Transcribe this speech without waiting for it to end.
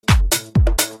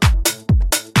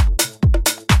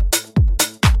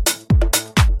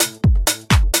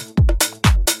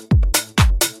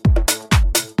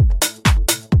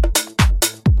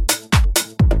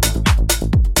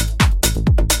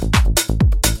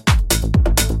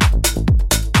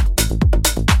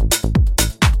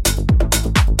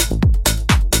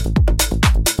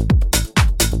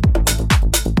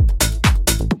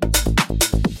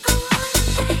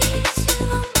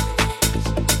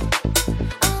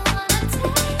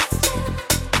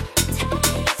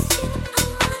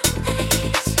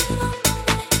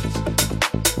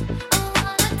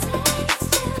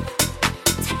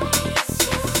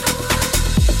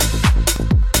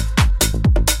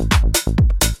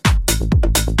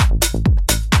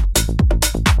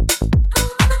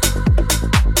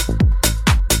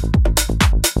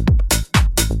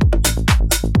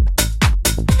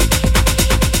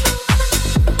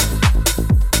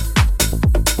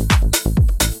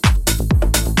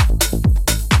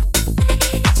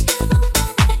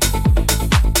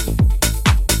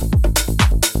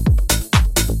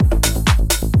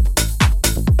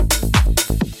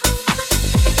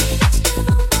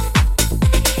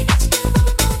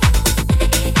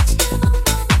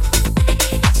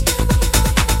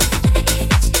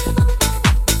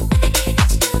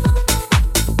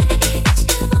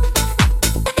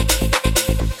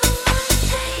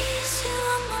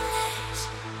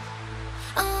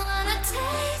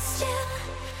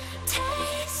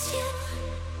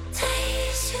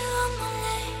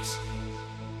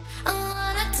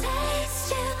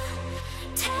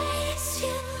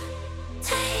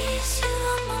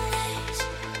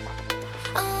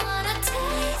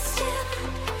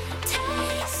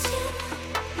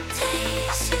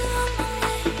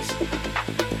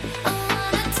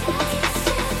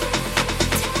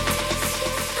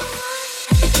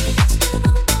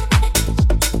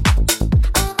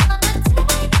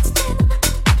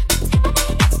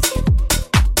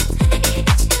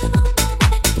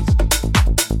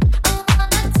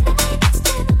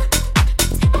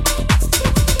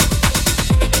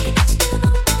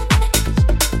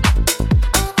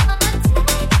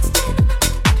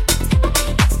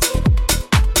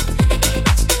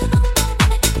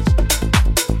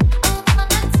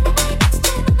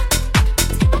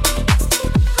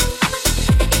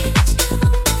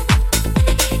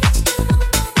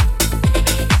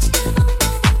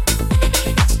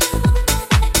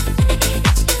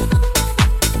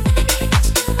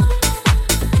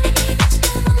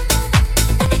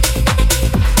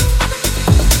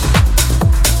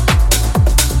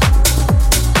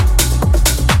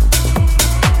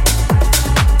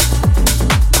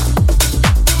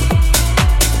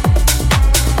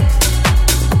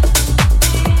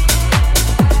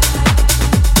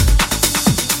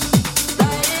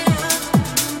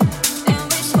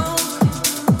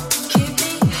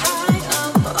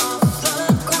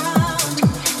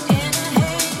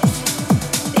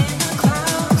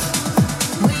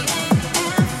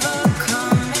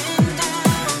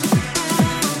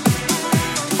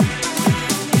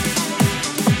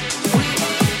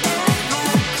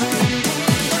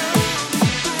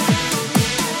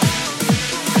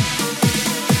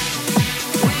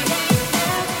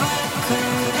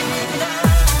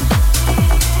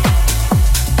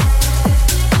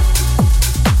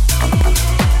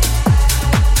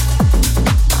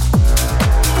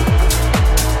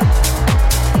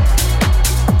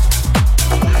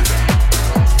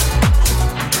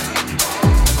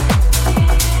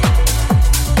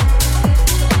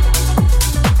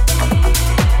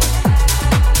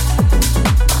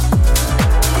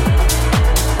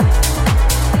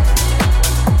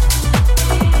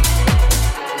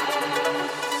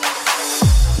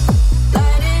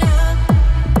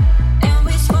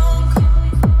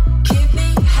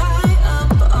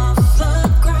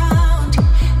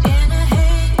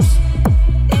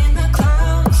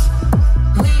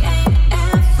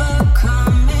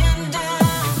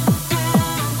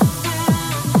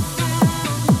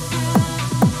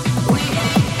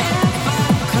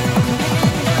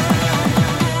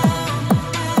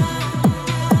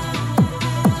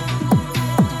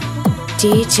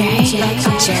DJ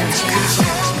Jericho.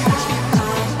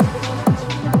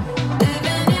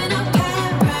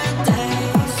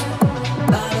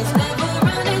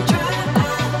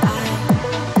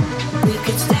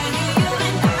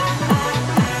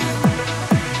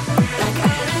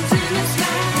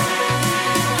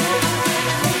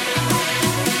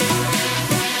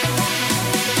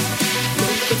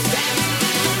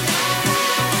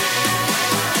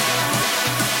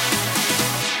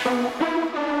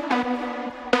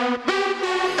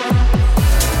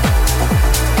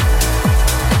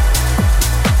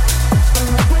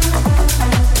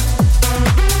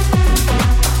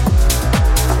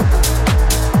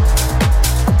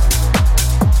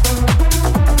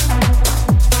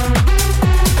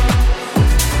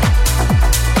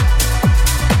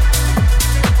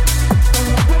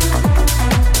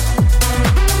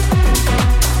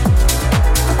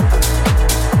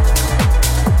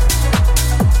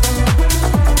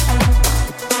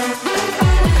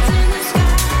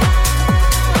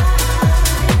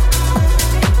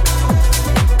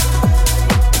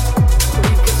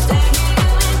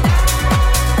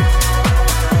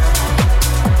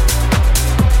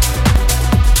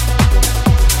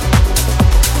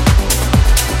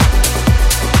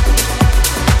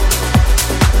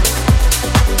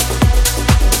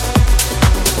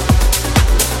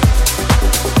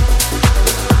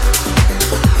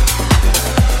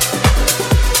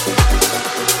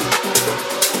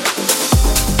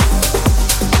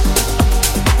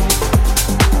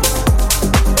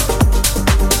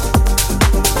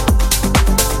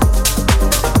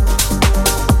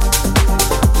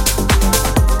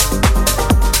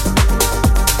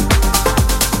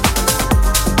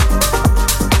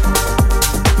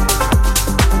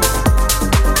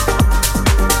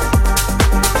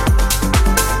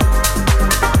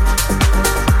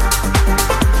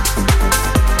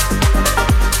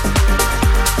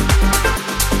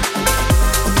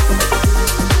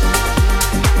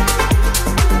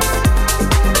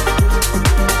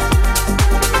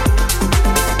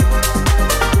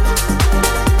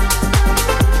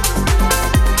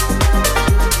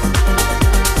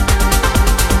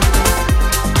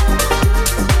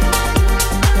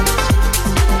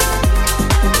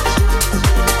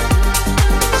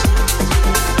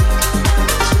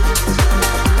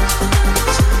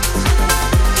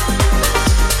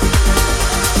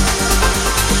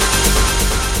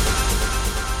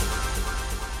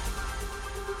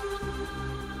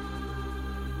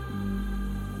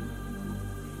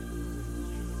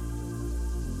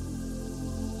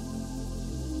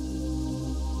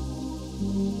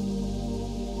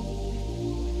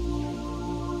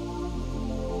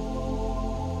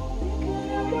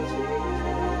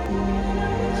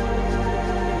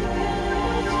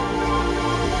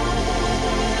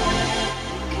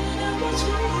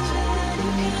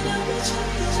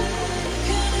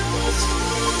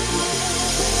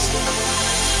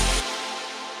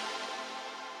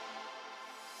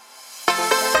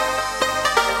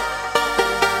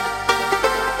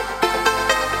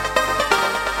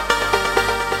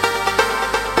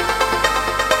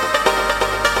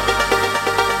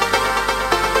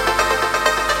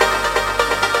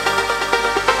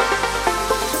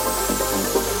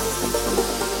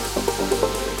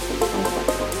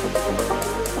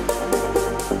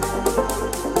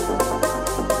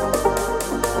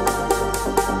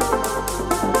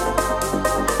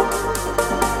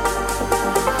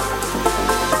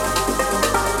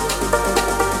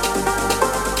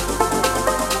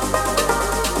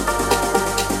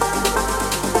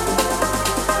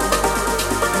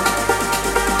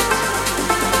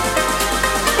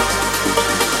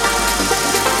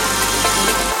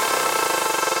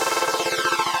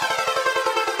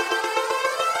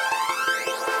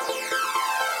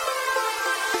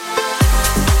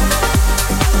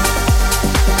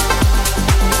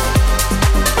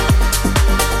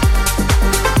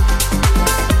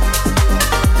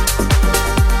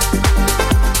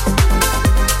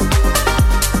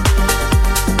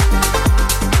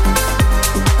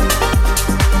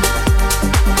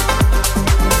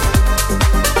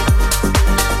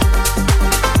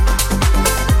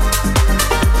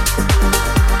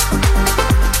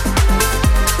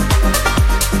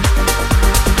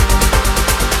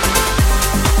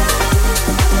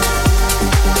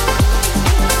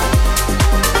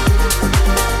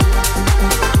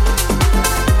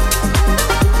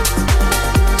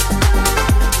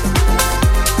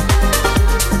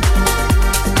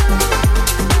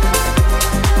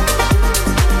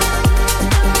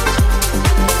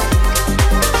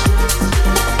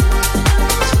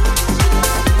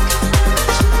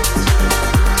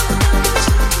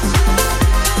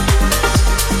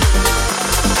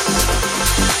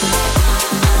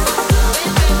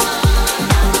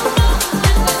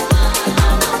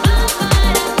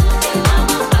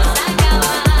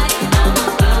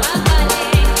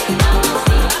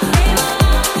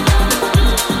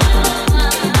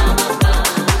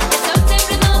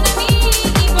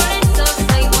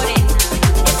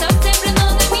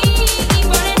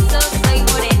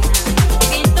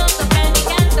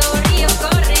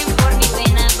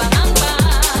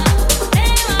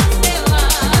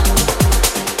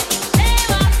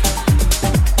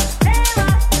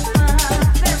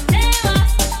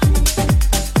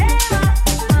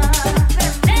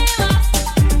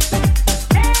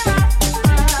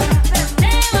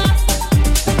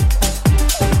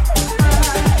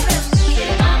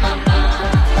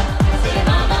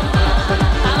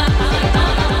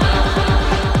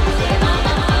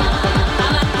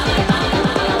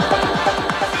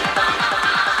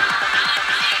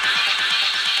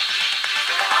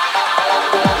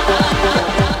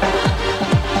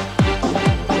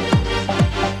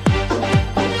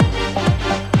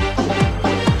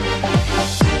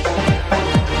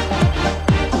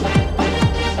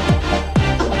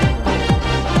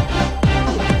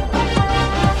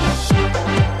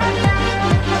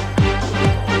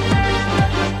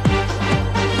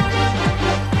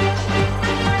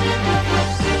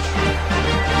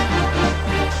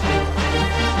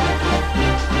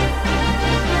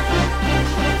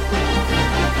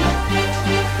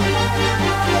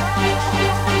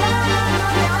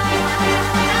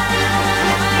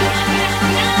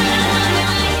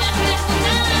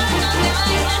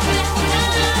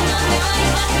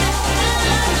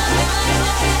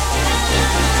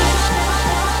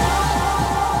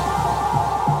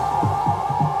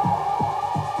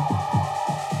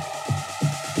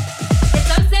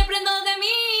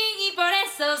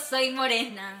 soy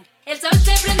morena. El sol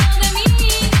se prende de mí,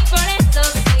 por eso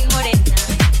soy morena.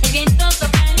 El viento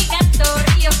sopla en mi canto,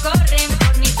 ríos corren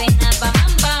por mis venas. Bam,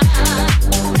 bam, bam.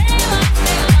 Se va,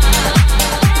 se va,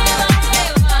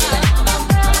 se va,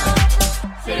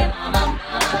 se va, bam,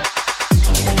 bam.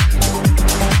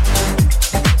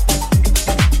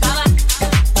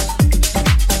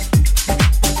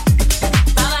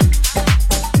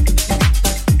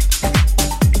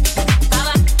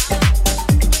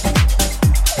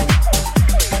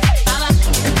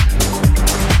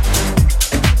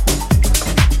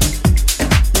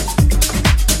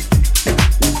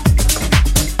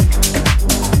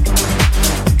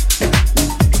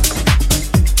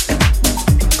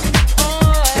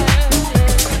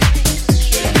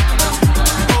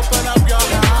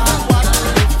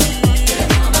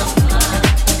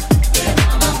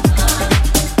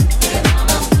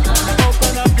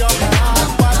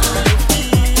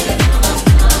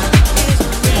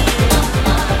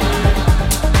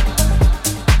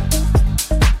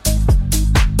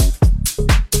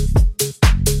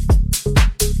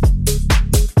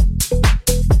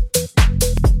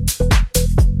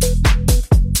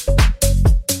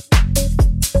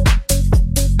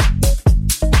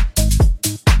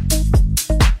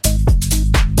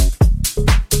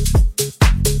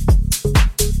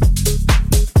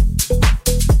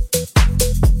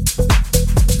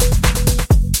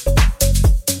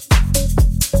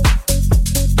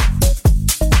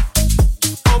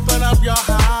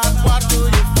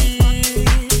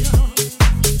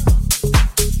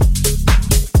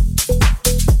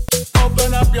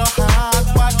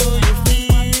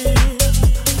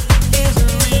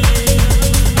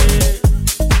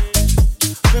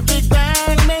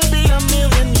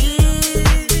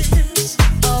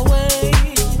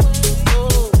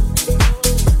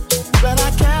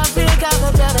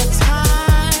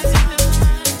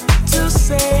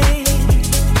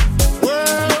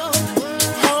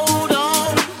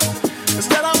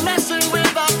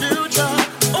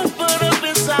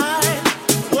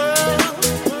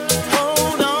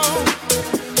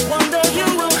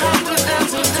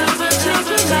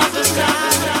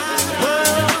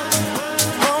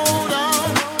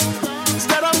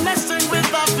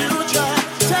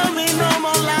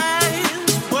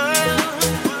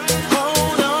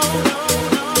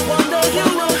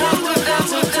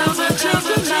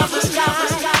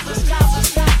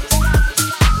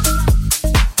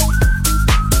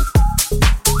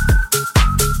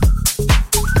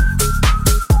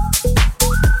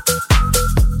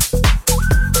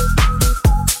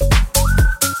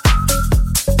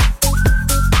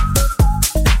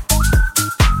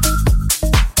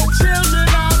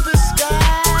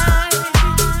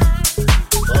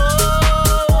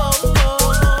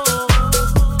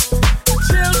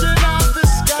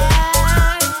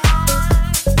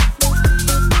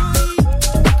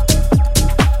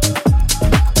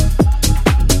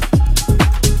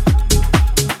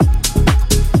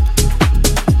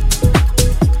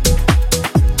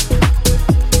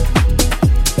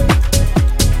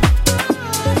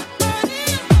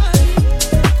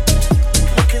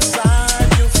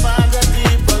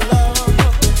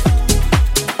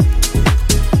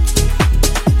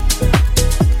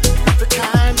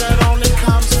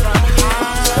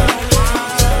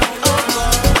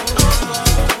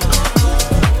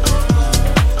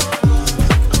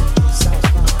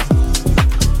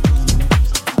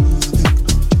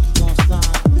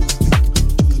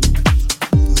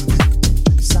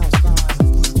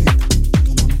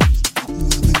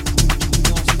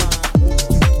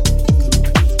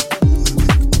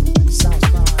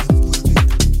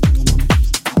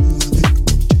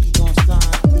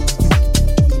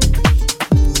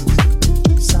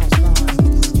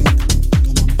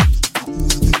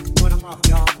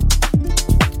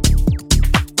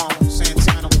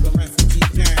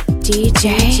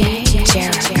 DJ Jericho.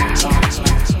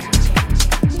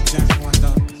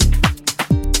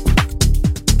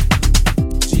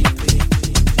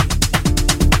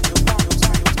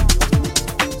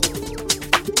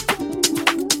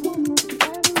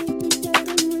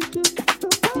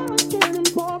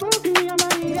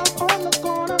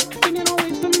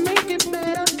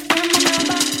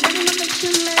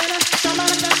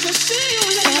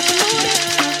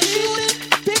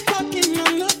 Pickpocketing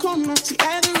on the corner, see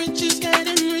other riches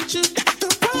getting richer. The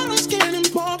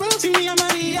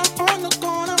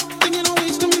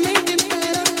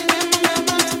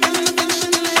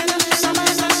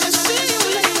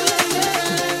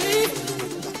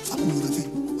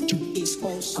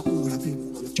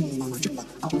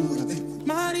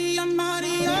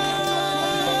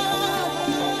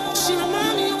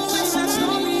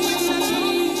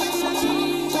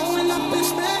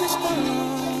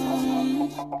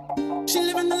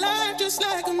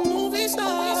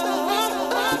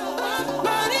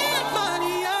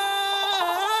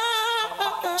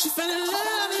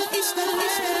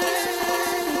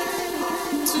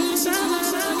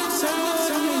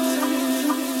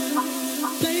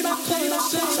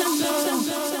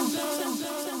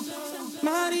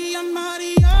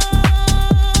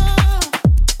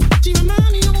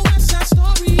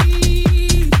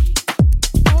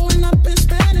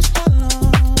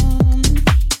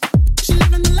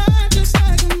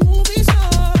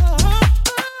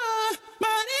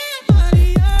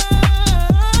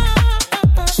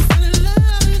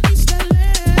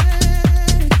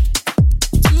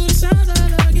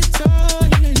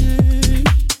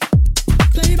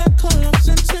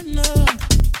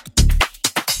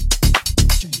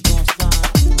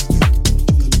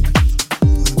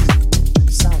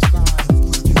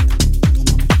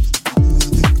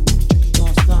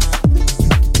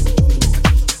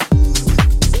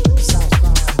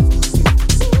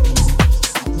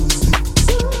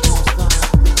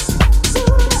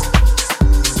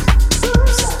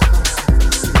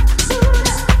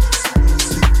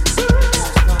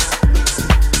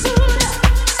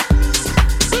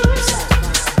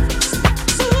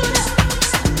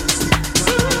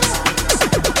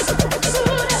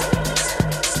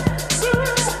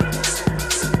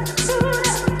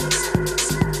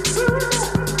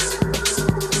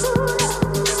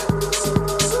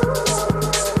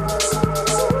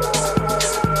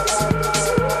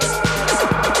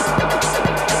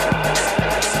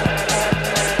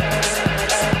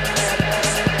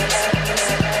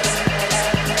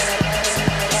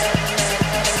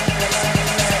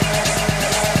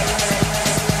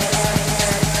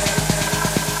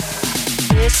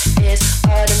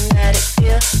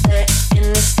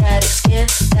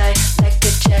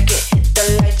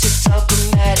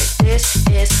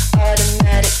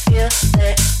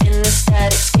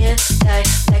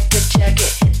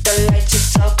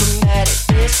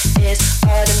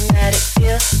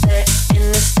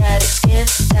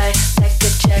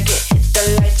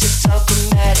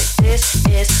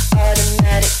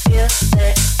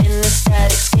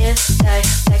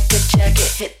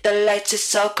It's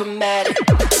so chromatic.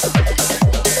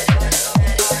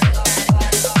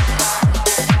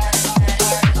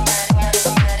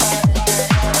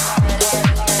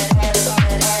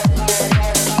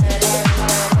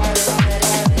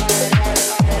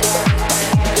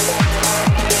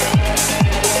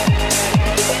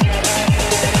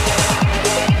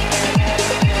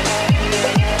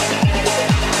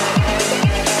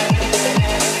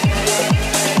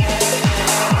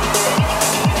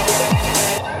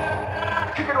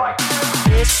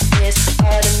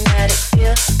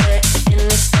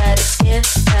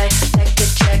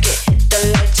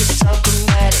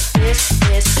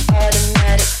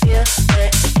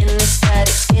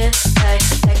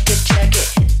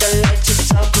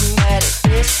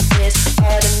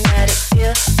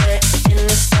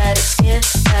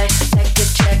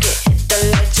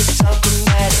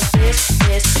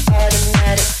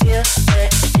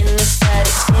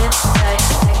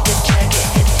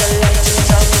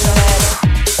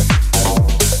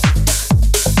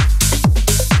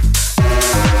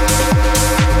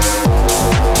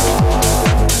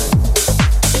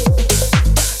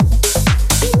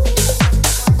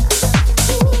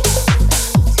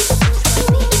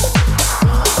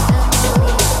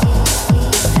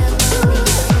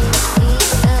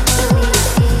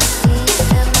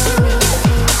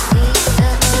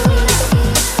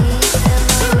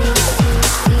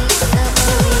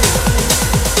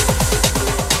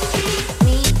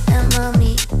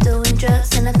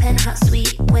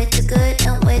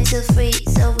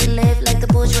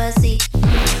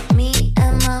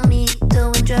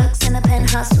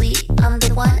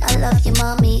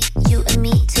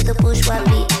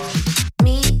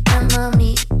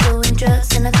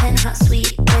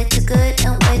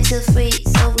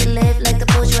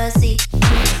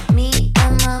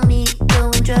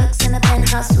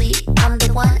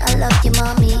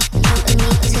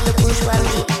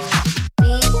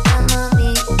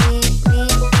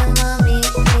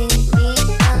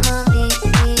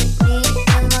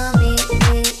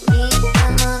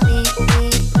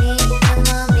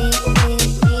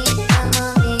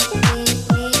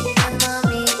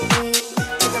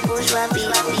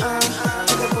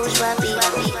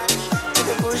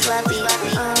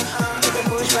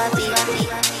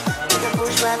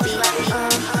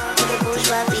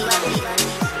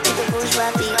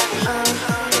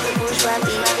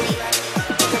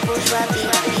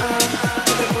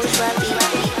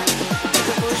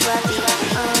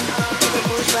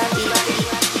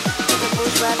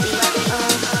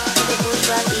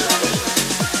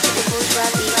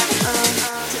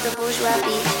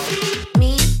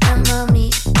 Me and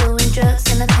mommy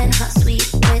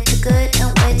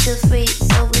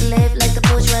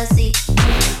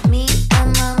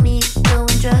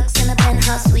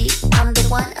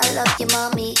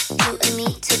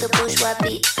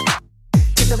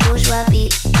the bourgeois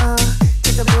beat,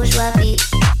 to the bourgeois beat,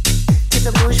 to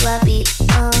the bourgeois beat,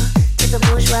 to the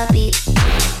bourgeois beat,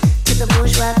 to the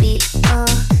bourgeois beat,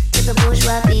 to the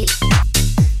bourgeois beat,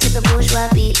 to the bourgeois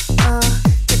beat,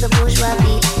 to the bourgeois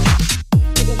beat,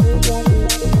 to the bourgeois beat,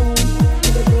 to the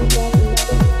bourgeois beat,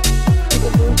 to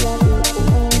the bourgeois beat, to the bourgeois beat,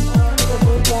 to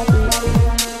the bourgeois beat,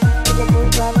 to the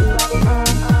bourgeois beat,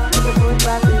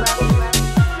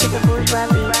 to the bourgeois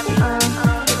beat, to the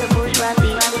bourgeois beat, to the bourgeois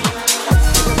beat.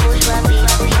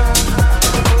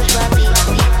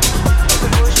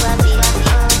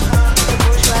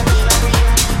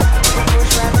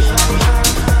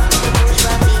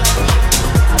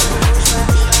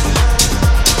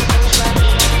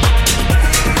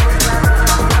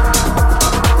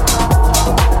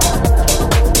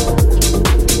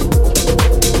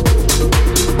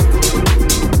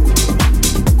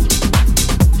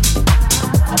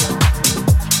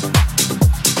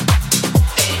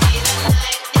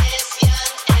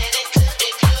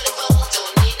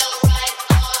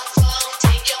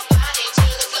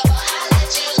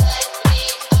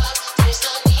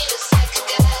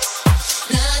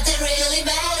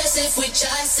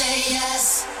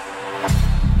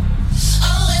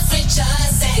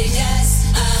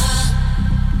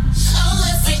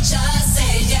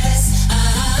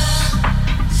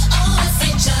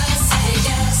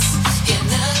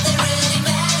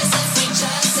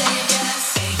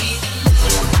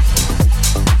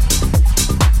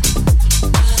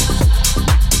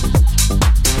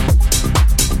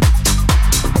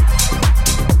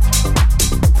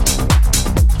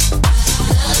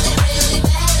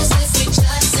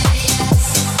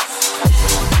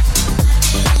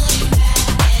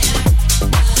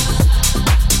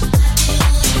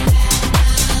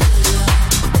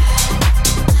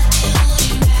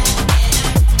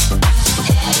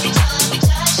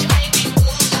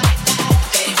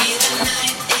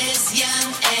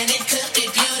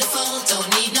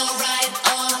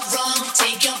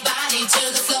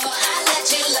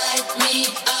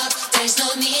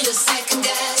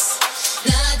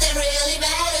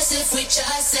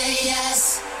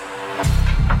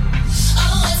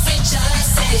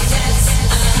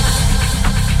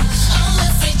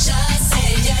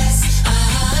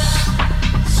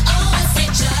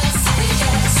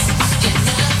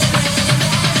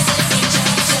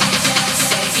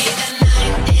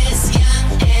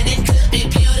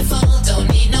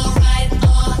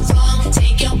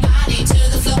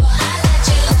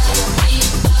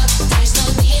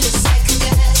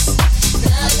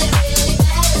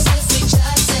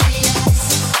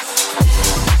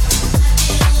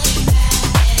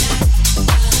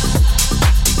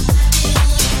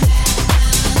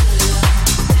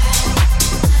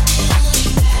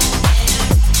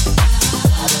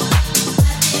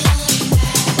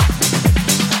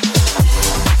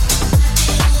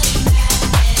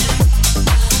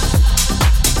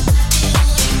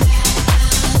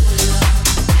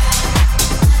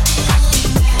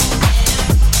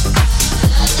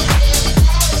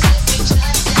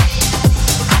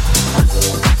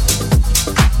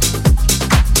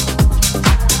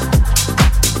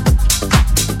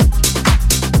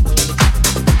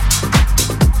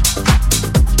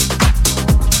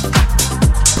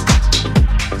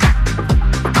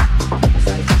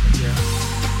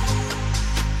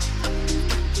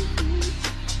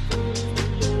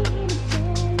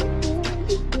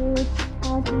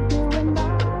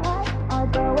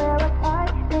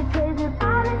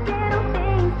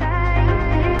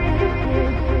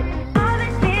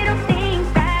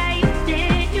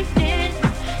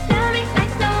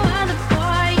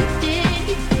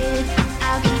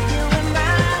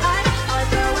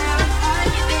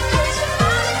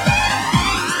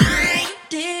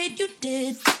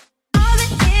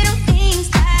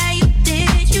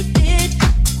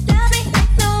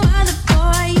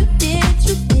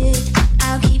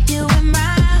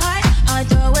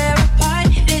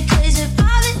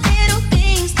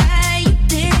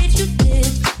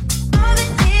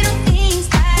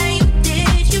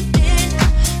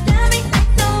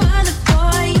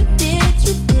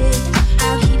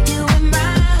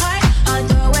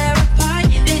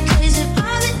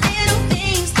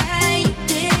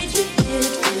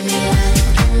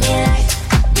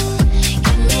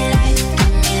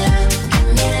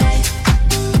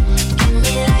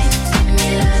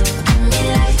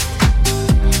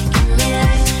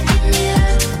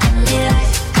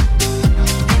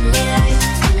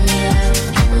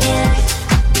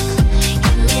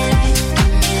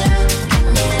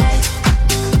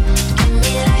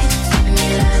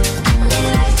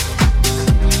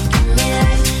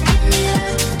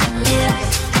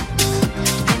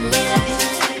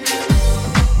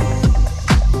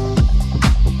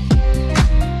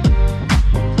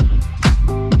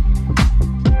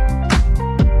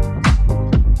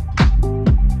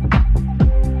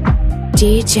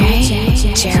 DJ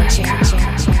Jericho.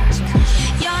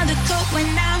 You're the cold when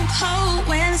I'm cold,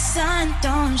 when the sun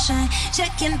don't shine.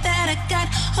 Checking that I got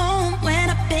home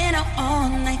when I've been out all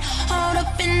night. Hold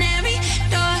up in every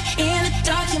door, in the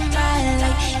dark in my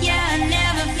light. Yeah, I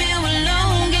never feel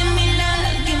alone. Give me love,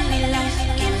 give me life,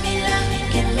 give me love,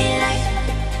 give me life,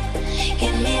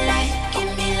 give me life, give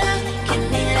me love, give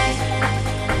me life,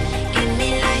 give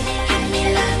me life, give me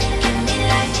love, give me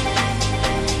life,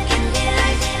 give me life,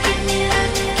 give me love,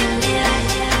 give me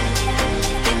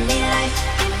life, give me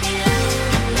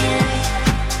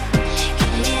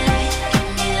life, give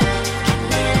me love,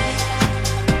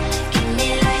 give me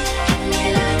life, give me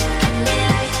love,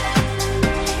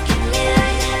 give me life, give me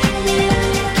life, give me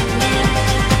love, give me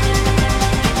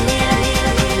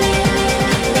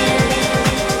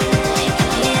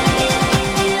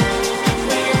life, give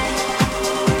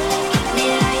me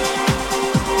life, give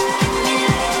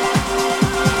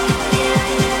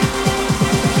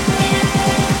me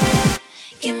love,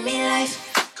 give me life.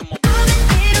 All the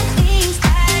little things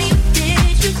that you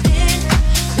did.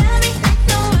 Love me like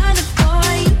no other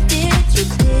boy. You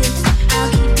did. I'll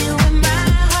keep you in my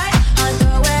heart,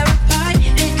 although we're apart.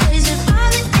 Because of all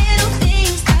the little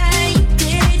things that you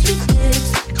did.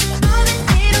 All the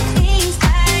little things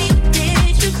that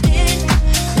you did.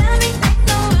 Love me like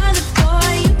no other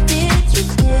boy. You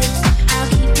did. I'll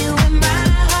keep you in my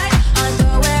heart,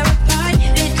 although we're apart.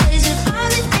 Because of all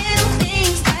the little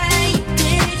things that you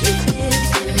did.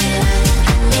 Give me life,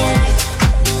 give me life,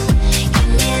 give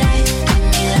me life, give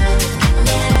me love, give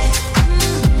me life,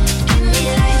 give me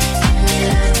life, give me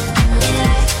love, give me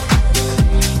life,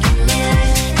 give me life,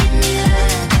 give me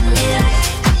love, give me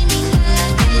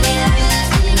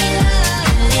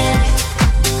life, give me love, give me life, give me love, give me life,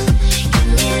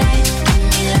 give me life, give me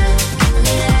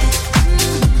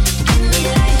love, give me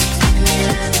life, give me life, give me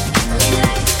love, give me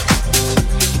life, give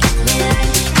me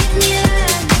life, give me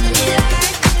love, give me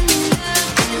life, give me love.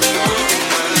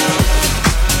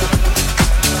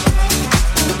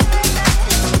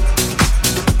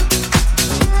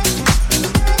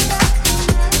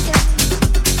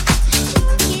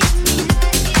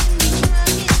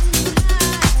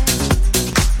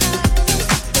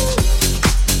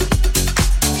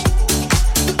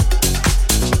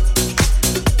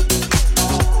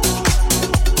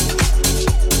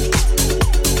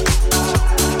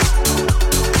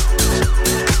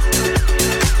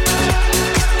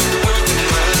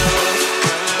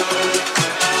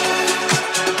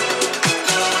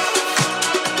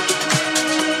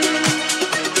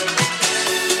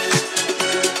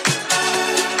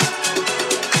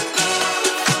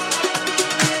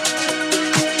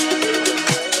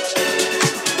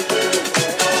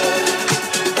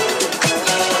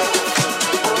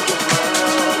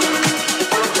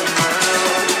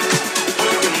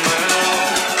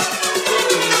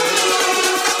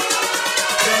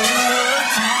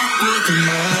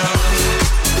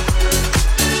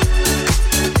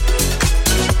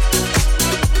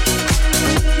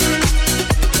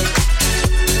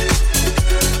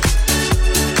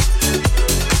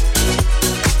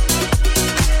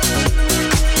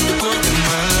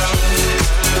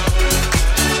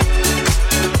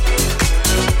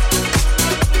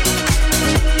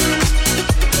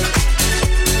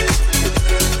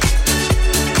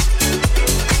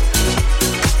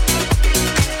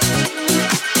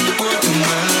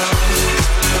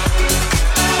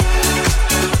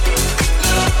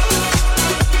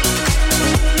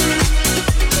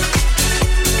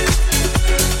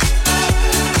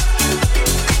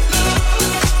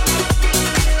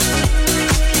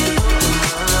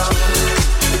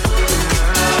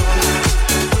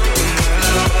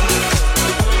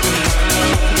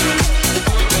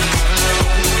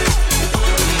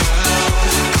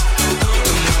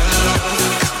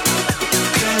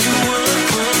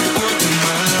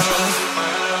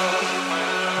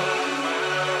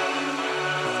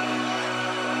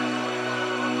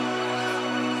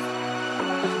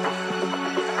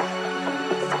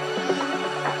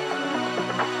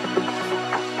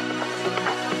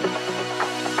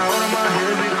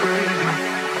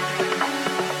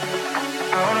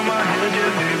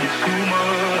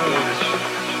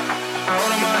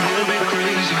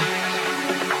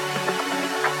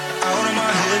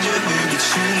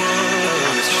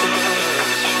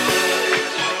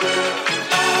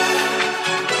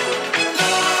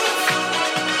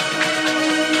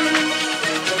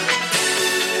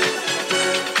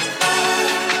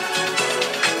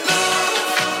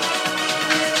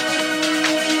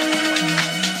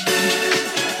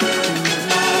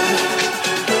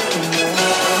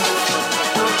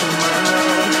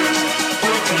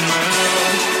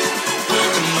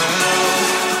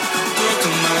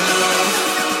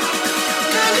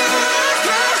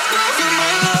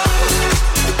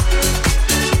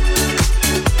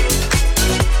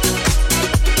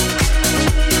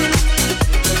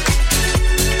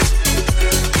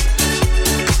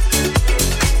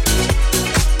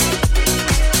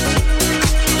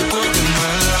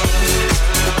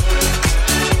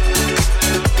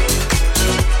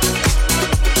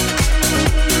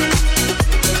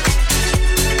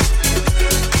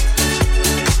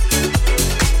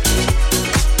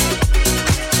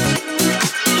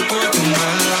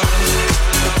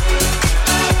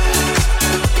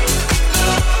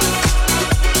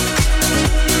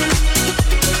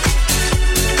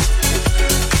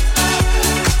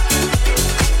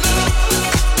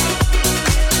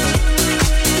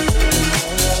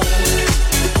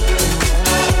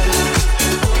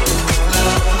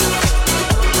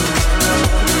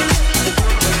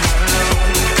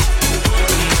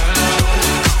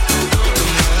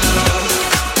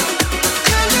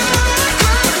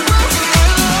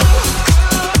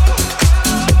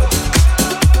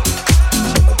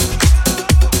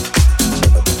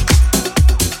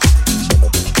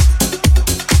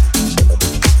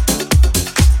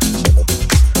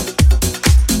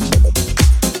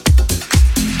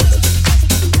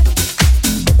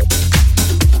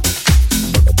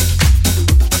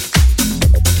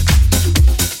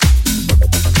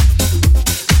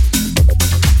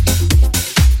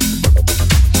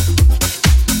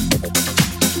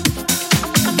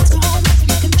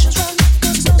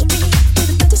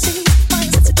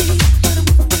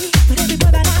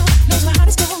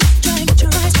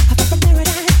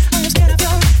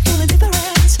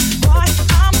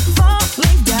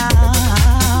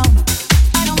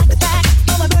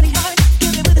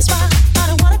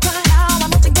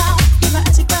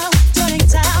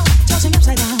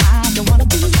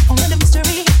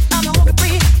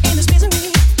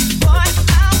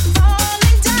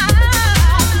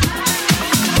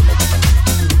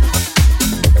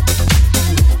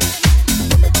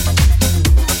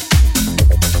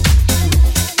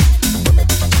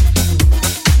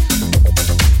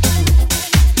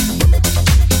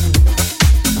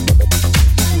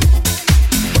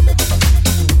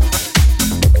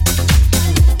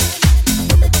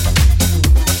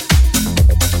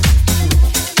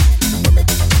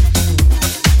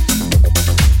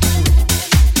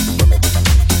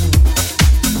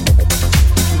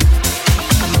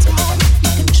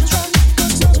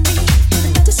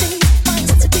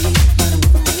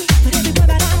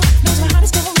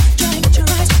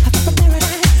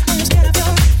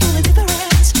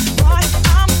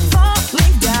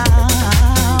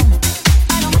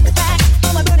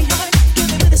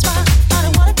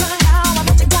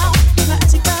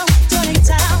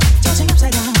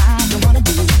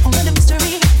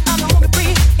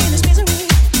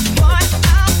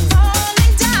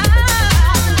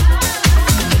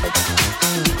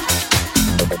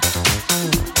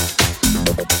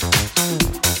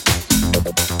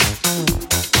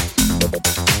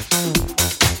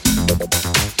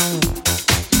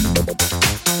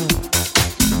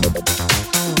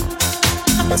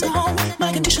 home,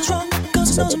 my condition's wrong.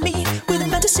 Ghosts knows of me, with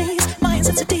fantasies, my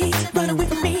intensity, run away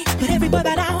from me. But every boy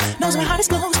by now knows my heart is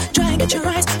closed. Try and get your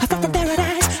eyes, I fall from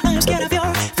paradise. I am scared of your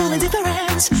full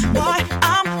indifference. Boy,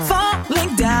 I'm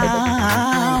falling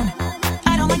down.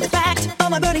 I don't like the fact of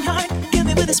my burning heart. Kill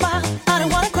me with a smile, I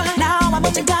don't wanna cry. Now I'm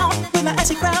melting down with my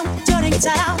icy crown, turning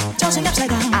inside out, tossing upside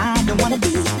down. I don't wanna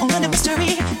be all in the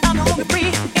mystery. I'm no longer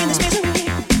free in this misery.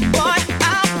 Boy,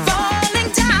 I'm falling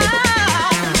down.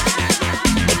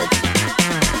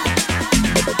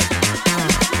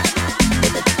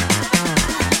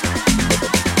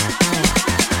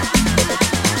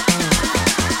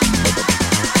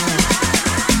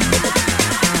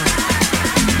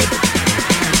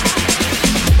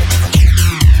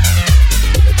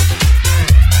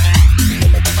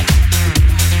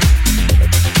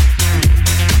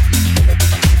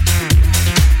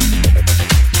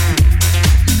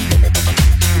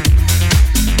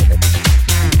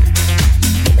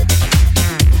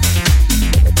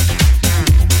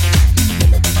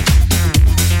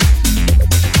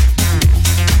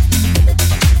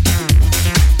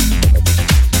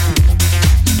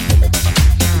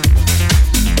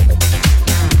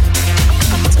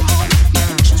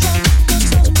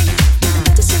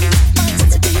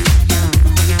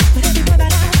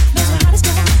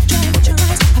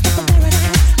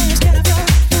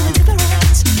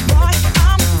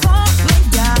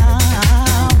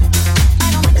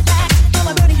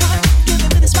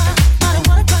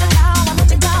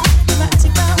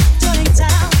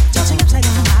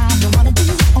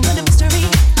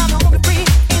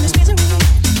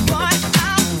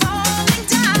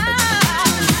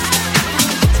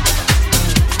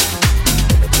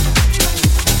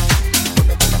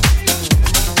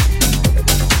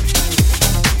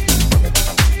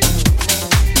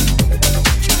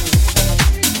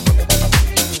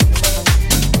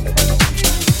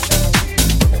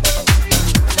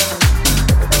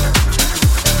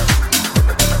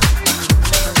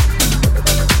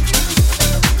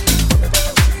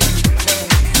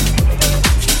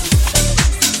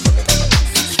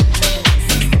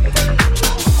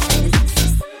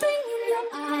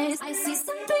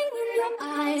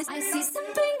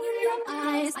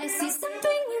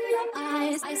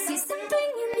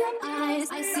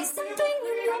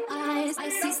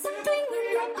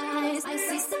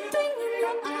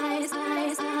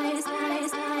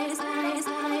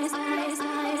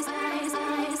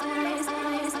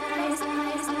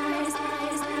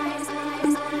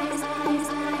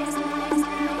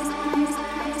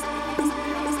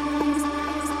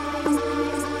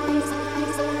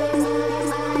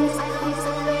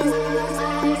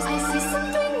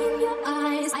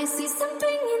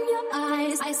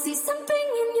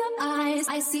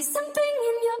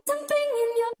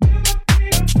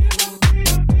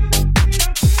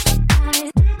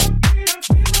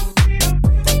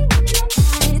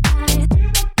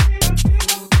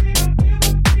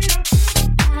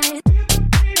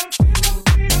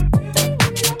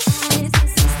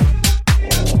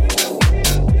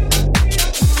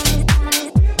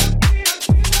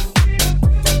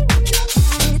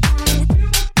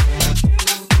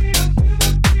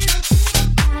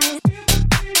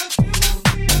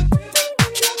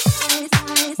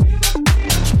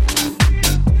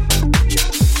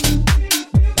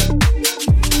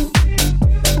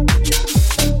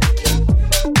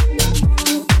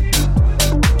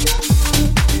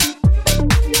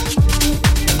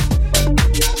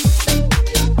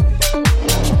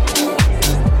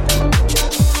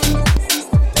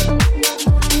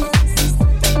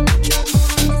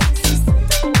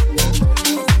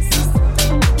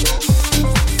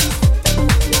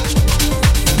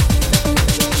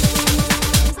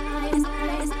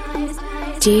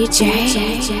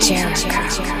 DJ Jericho.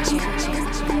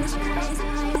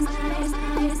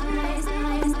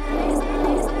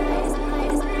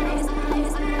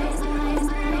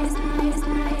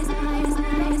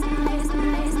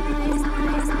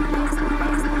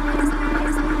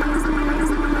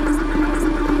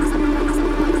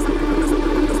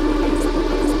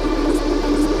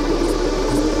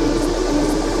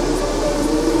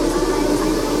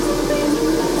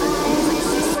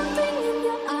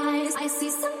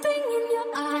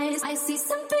 I see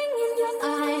something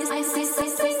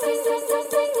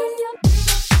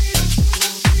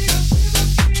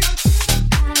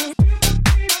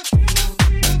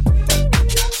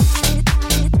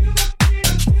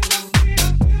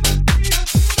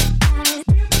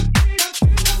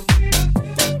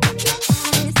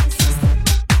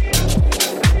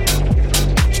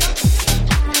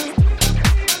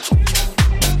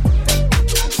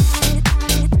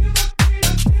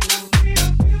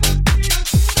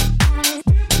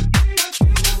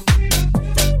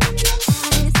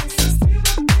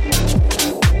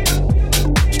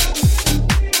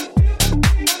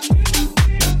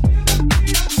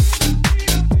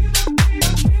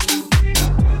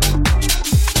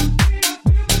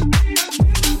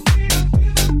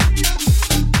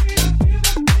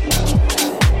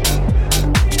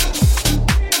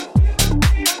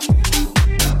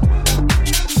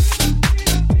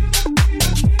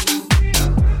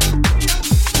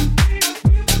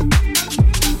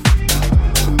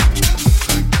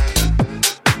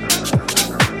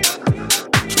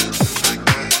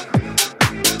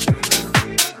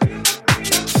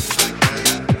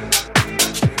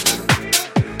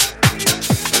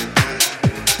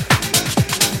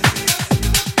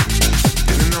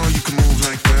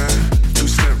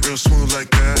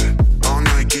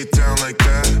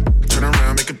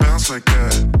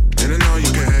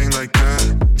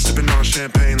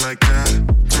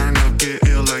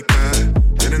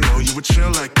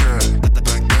chill like that,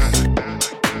 like that,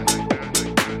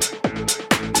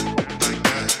 like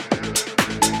that.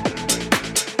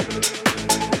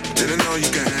 Didn't know you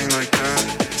could hang like that,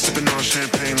 sipping on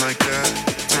champagne like that,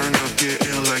 turn up, get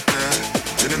ill like that.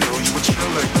 Didn't know you would chill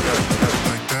like that,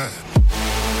 like that.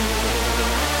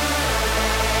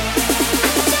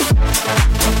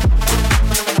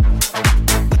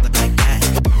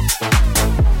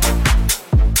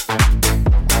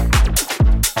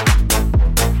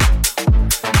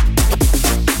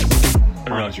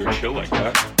 You're chill like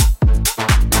that.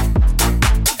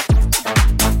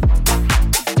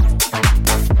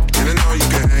 Didn't know you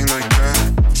could hang like that,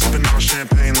 sipping on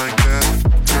champagne like that,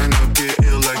 turn up, get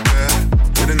ill like that.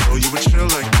 Didn't know you would chill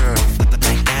like that,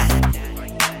 like that,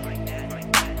 like that, like that,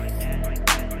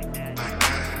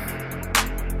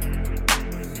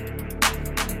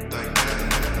 like that.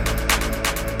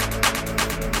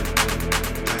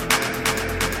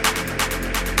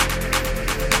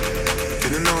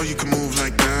 Didn't know you could move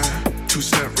like that.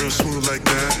 Two-step real smooth like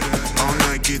that. All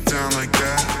night get down like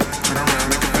that. Turn around,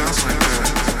 make it bounce like that.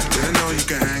 Didn't know you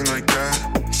could hang like that.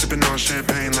 Sipping on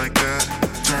champagne like that.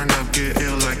 Turn up, get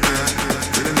ill like that.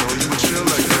 Didn't know you would chill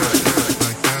like that,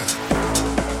 like that.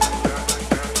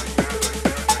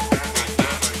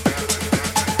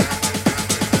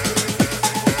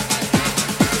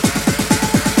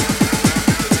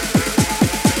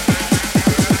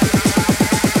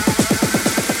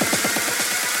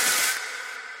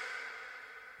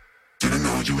 Didn't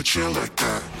know you would chill like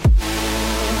that.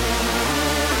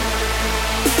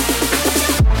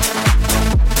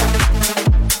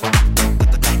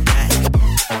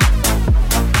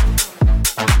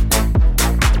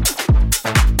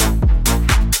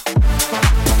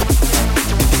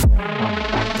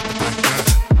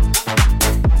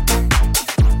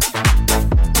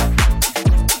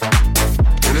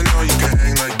 Didn't know you could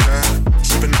hang like that,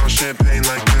 sipping on champagne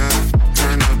like that,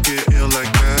 turn up, get ill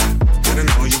like that. Didn't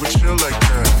know you would chill like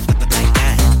that, like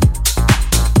that.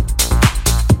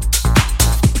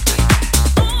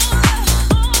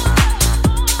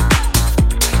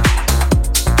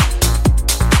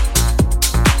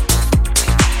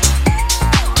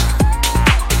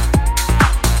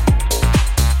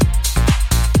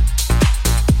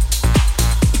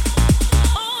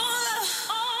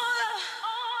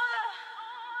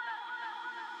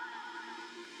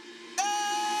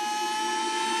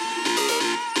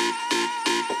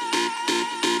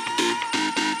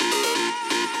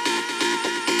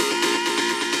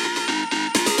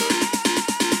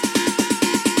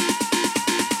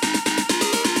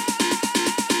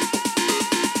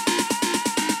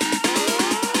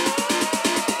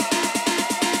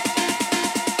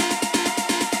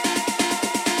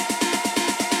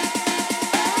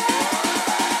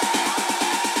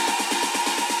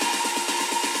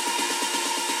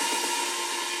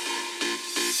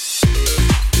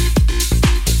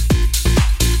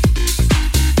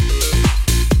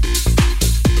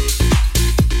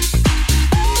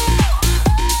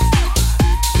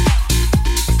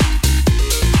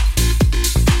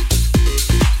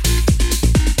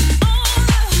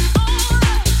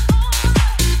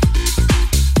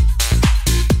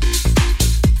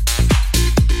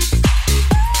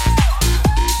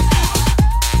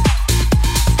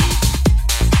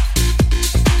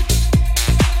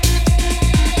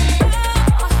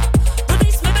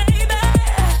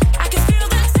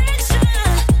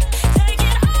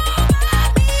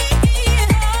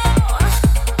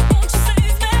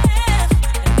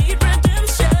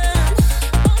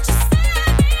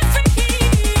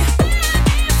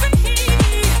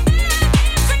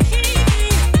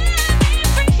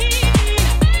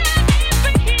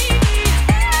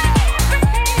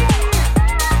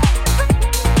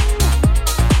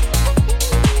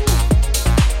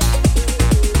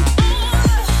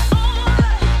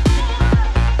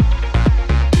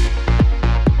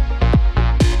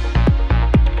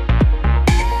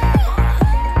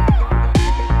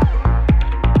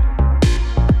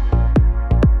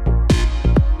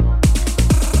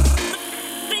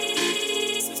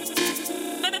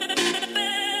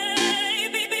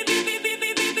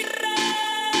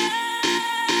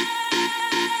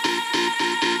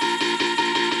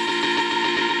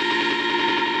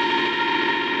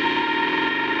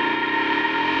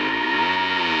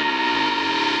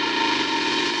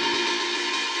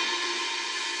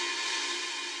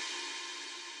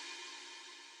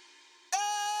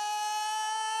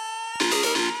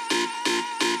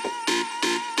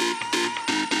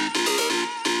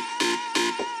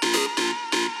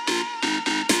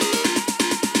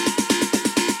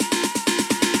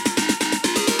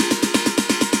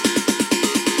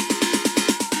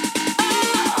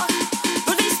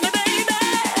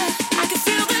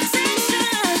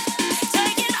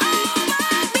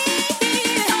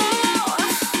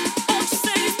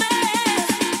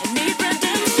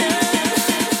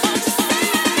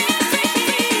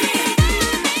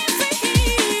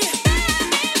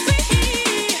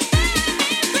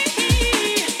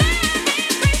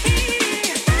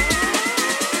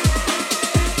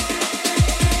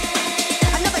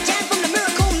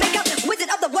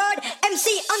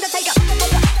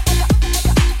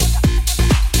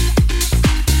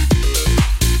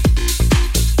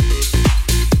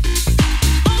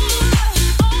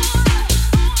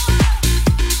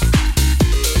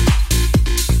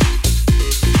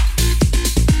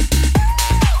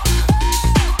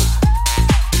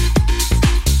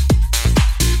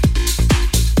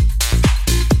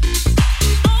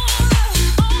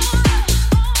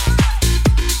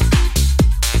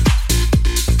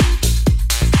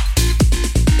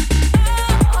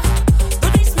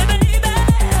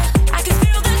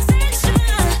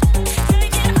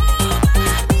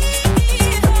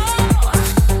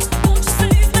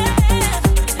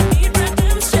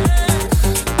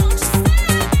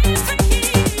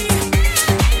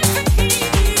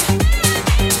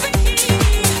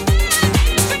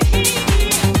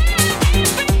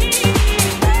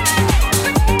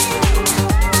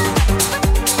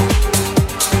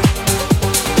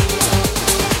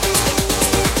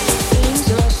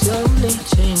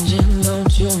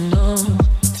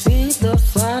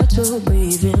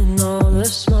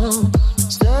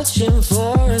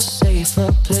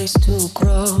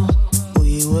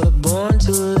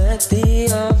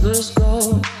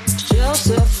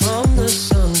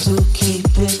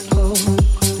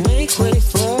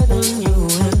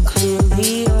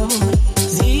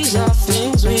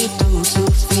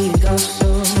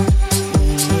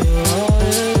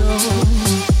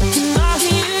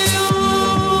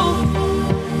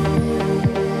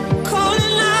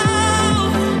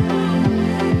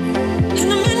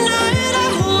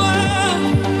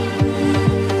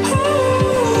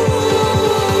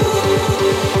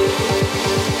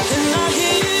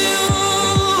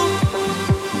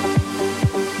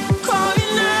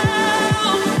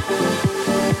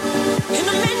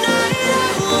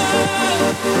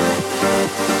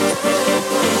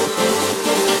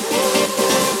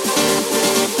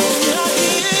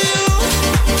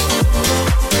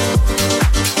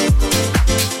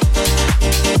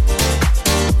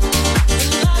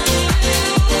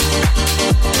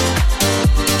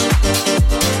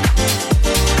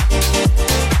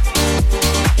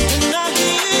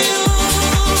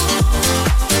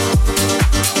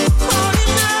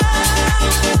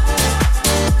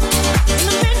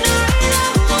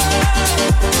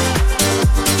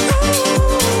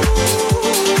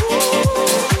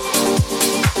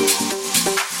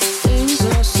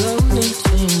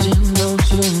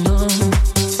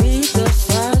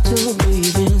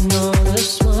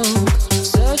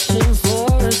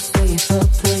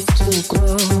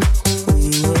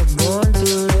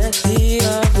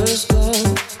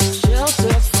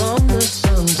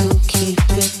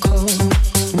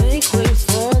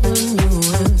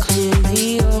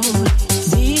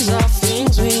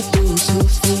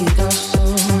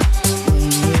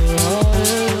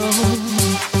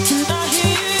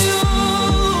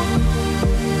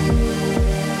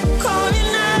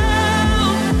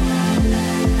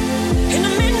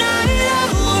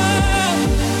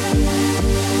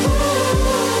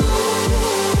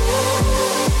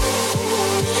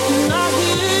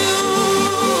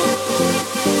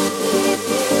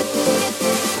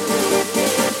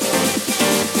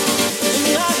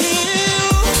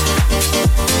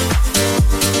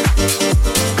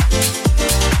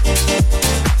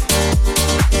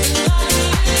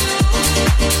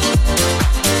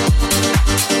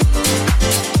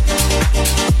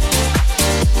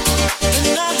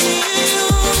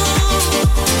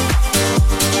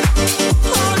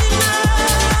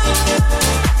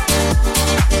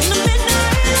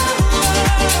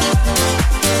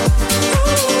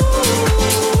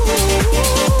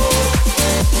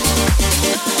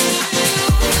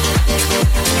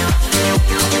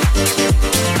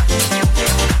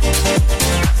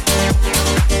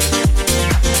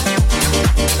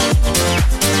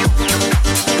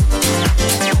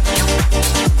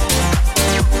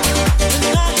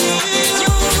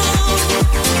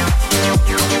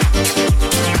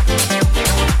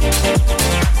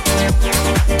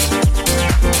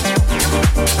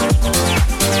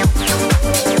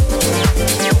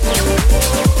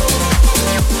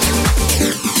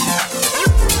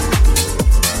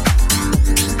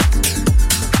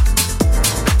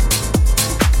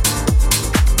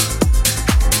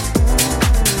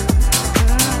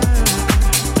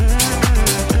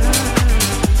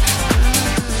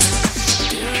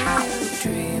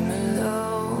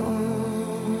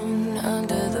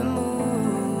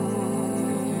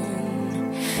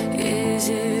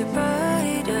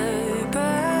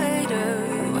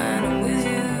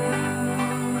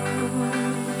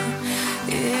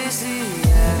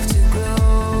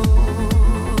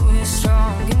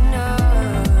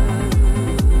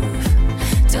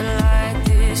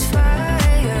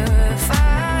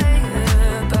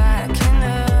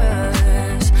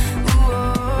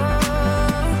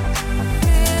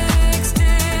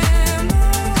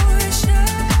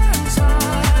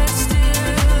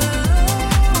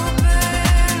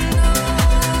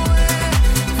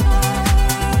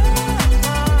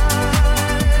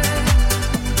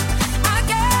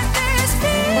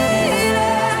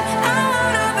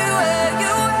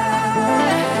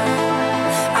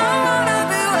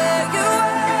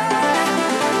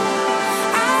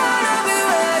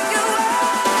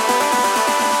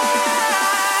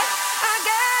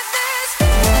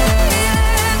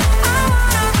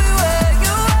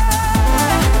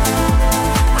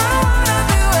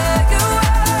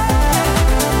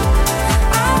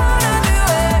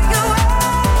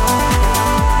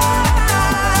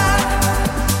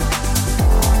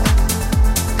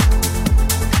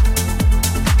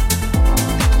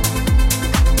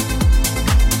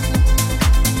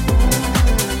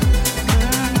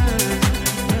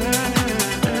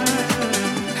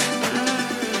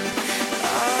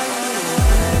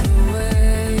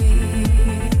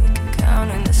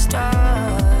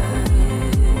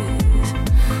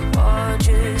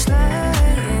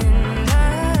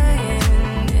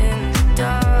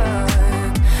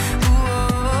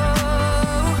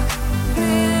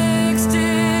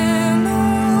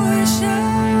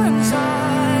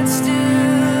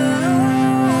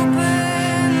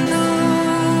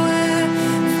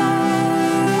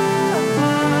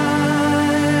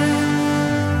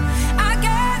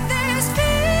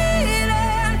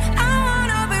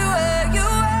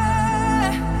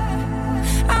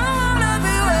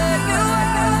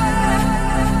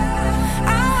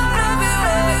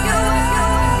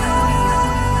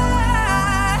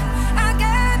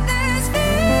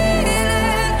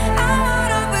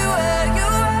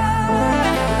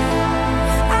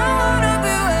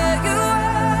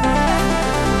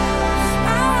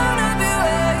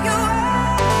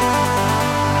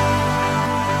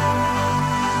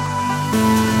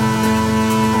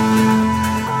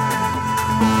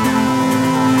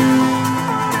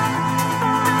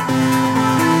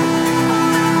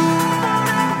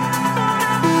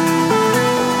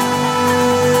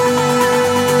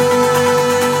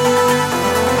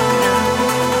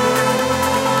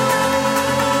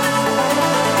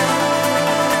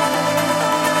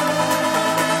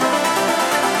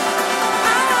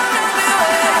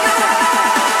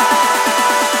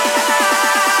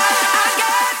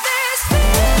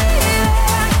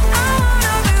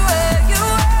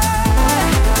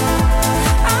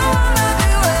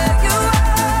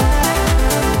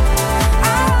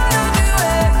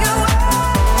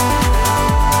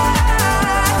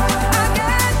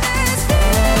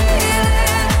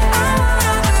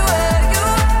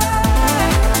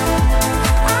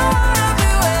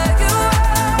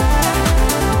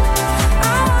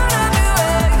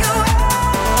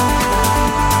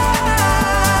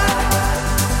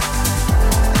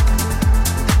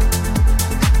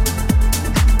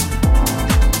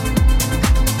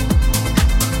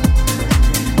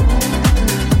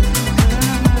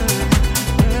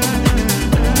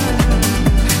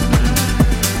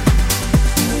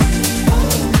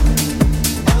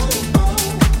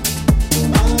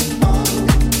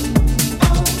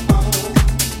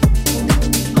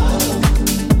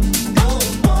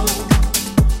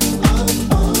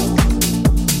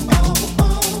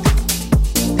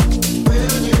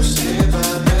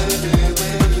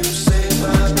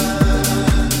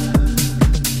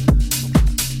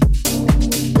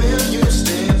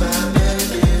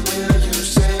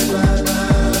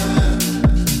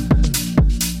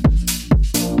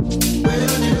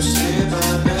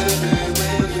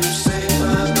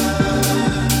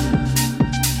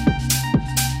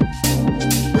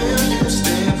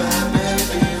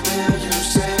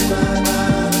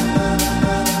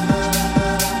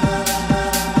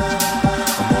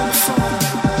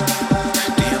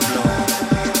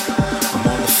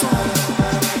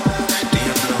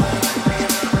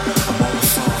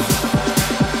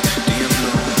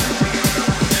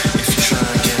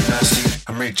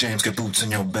 Rick James, got boots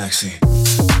in your backseat.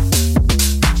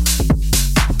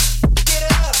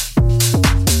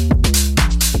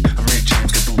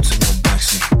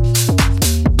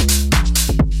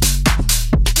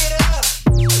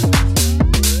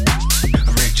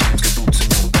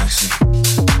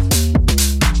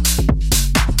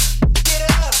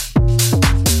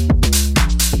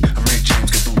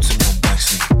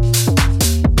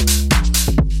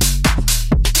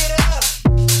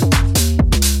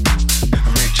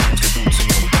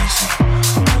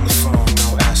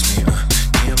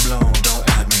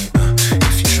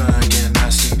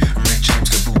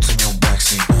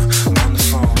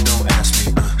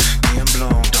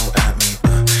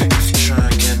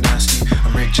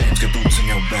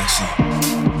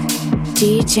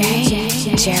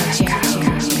 DJ Jericho.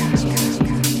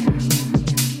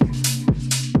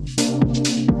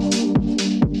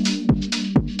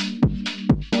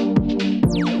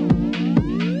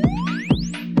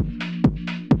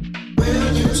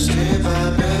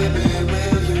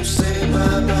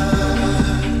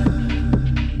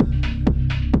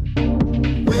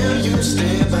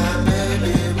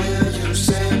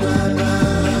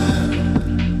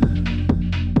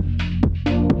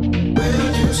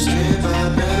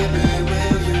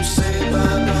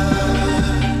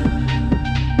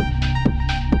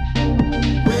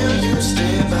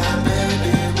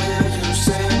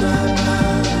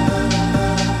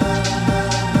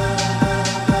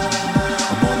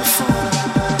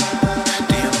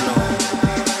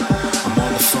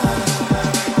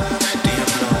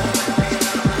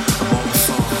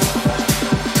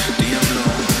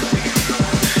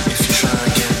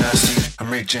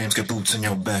 James, got boots in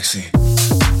your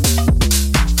backseat.